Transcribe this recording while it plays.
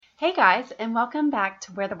Hey guys, and welcome back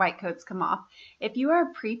to Where the White Coats Come Off. If you are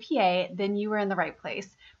a pre-PA, then you are in the right place.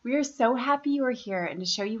 We are so happy you are here and to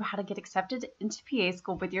show you how to get accepted into PA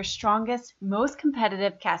school with your strongest, most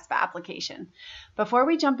competitive CASPA application. Before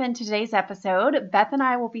we jump into today's episode, Beth and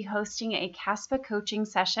I will be hosting a CASPA coaching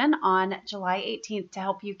session on July 18th to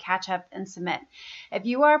help you catch up and submit. If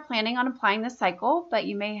you are planning on applying this cycle, but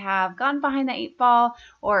you may have gone behind the 8 ball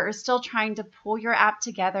or are still trying to pull your app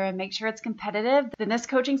together and make sure it's competitive, then this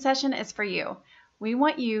coaching session is for you. We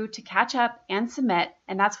want you to catch up and submit,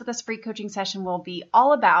 and that's what this free coaching session will be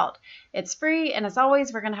all about. It's free, and as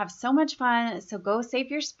always, we're going to have so much fun, so go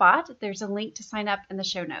save your spot. There's a link to sign up in the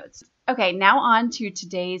show notes. Okay, now on to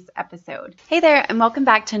today's episode. Hey there, and welcome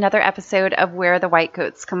back to another episode of Where the White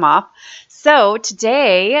Coats Come Off. So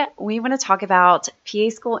today, we want to talk about PA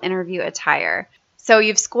school interview attire. So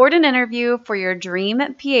you've scored an interview for your dream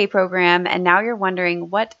PA program, and now you're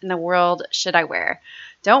wondering, what in the world should I wear?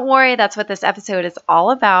 Don't worry, that's what this episode is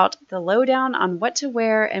all about, the lowdown on what to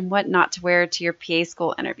wear and what not to wear to your PA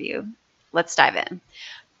school interview. Let's dive in.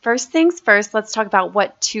 First things first, let's talk about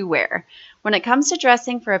what to wear. When it comes to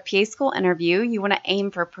dressing for a PA school interview, you want to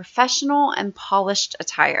aim for professional and polished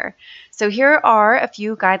attire. So here are a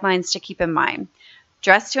few guidelines to keep in mind.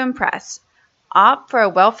 Dress to impress. Opt for a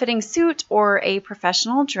well-fitting suit or a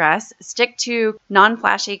professional dress. Stick to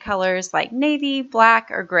non-flashy colors like navy, black,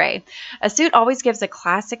 or gray. A suit always gives a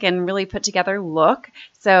classic and really put-together look,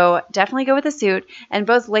 so definitely go with a suit. And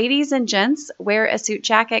both ladies and gents wear a suit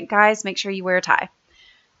jacket. Guys, make sure you wear a tie.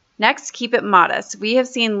 Next, keep it modest. We have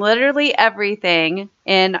seen literally everything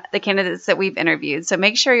in the candidates that we've interviewed, so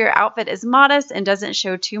make sure your outfit is modest and doesn't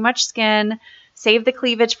show too much skin. Save the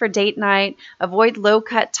cleavage for date night. Avoid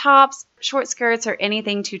low-cut tops, short skirts, or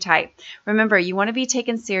anything too tight. Remember, you want to be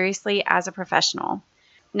taken seriously as a professional.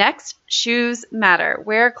 Next, shoes matter.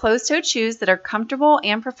 Wear closed-toed shoes that are comfortable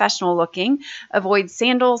and professional looking. Avoid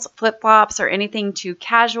sandals, flip-flops, or anything too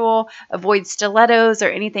casual. Avoid stilettos or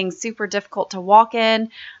anything super difficult to walk in.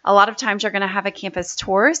 A lot of times you're going to have a campus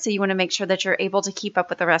tour, so you want to make sure that you're able to keep up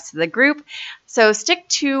with the rest of the group. So stick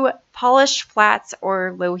to polished flats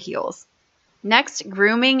or low heels. Next,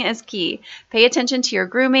 grooming is key. Pay attention to your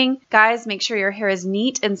grooming. Guys, make sure your hair is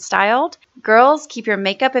neat and styled. Girls, keep your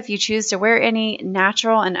makeup, if you choose to wear any,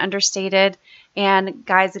 natural and understated. And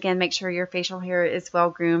guys, again, make sure your facial hair is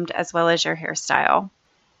well groomed as well as your hairstyle.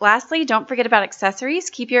 Lastly, don't forget about accessories.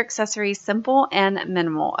 Keep your accessories simple and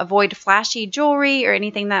minimal. Avoid flashy jewelry or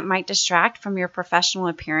anything that might distract from your professional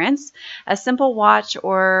appearance. A simple watch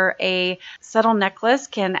or a subtle necklace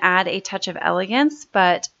can add a touch of elegance,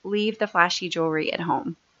 but leave the flashy jewelry at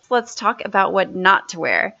home. So let's talk about what not to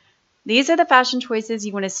wear. These are the fashion choices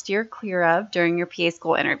you want to steer clear of during your PA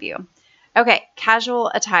school interview. Okay, casual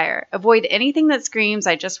attire. Avoid anything that screams,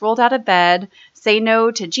 I just rolled out of bed. Say no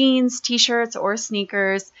to jeans, t-shirts, or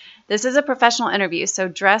sneakers. This is a professional interview, so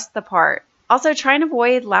dress the part. Also, try and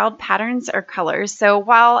avoid loud patterns or colors. So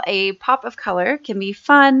while a pop of color can be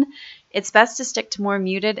fun, it's best to stick to more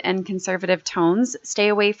muted and conservative tones. Stay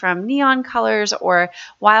away from neon colors or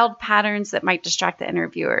wild patterns that might distract the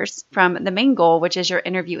interviewers from the main goal, which is your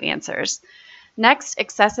interview answers. Next,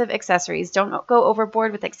 excessive accessories. Don't go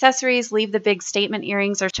overboard with accessories. Leave the big statement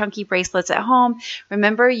earrings or chunky bracelets at home.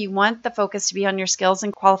 Remember, you want the focus to be on your skills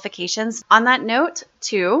and qualifications. On that note,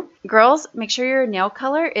 too, girls, make sure your nail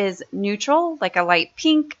color is neutral, like a light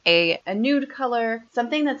pink, a nude color,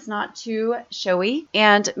 something that's not too showy.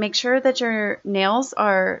 And make sure that your nails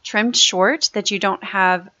are trimmed short, that you don't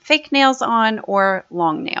have fake nails on or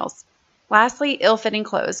long nails. Lastly, ill-fitting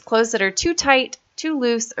clothes. Clothes that are too tight, too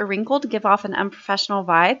loose, or wrinkled give off an unprofessional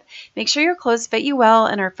vibe. Make sure your clothes fit you well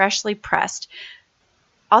and are freshly pressed.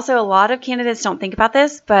 Also, a lot of candidates don't think about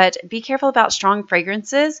this, but be careful about strong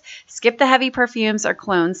fragrances. Skip the heavy perfumes or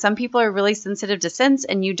colognes. Some people are really sensitive to scents,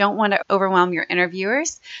 and you don't want to overwhelm your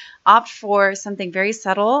interviewers. Opt for something very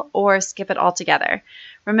subtle or skip it altogether.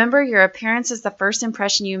 Remember, your appearance is the first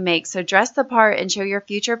impression you make, so dress the part and show your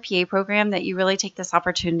future PA program that you really take this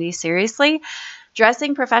opportunity seriously.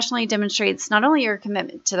 Dressing professionally demonstrates not only your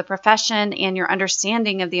commitment to the profession and your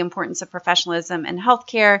understanding of the importance of professionalism in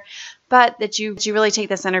healthcare, but that you really take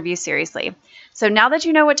this interview seriously. So now that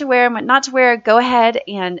you know what to wear and what not to wear, go ahead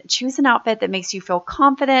and choose an outfit that makes you feel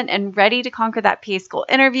confident and ready to conquer that PA school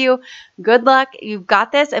interview. Good luck. You've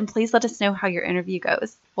got this, and please let us know how your interview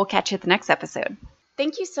goes. We'll catch you at the next episode.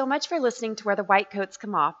 Thank you so much for listening to Where the White Coats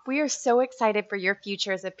Come Off. We are so excited for your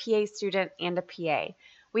future as a PA student and a PA.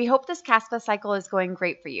 We hope this CASPA cycle is going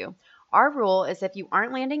great for you. Our rule is if you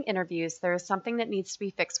aren't landing interviews, there is something that needs to be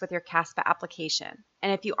fixed with your CASPA application.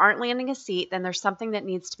 And if you aren't landing a seat, then there's something that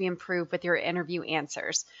needs to be improved with your interview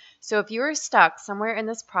answers. So if you are stuck somewhere in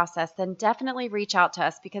this process, then definitely reach out to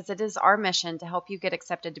us because it is our mission to help you get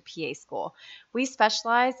accepted to PA school. We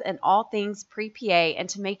specialize in all things pre-PA and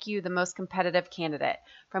to make you the most competitive candidate.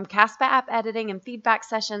 From CASPA app editing and feedback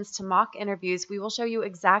sessions to mock interviews, we will show you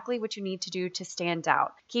exactly what you need to do to stand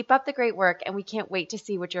out. Keep up the great work, and we can't wait to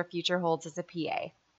see what your future holds as a PA.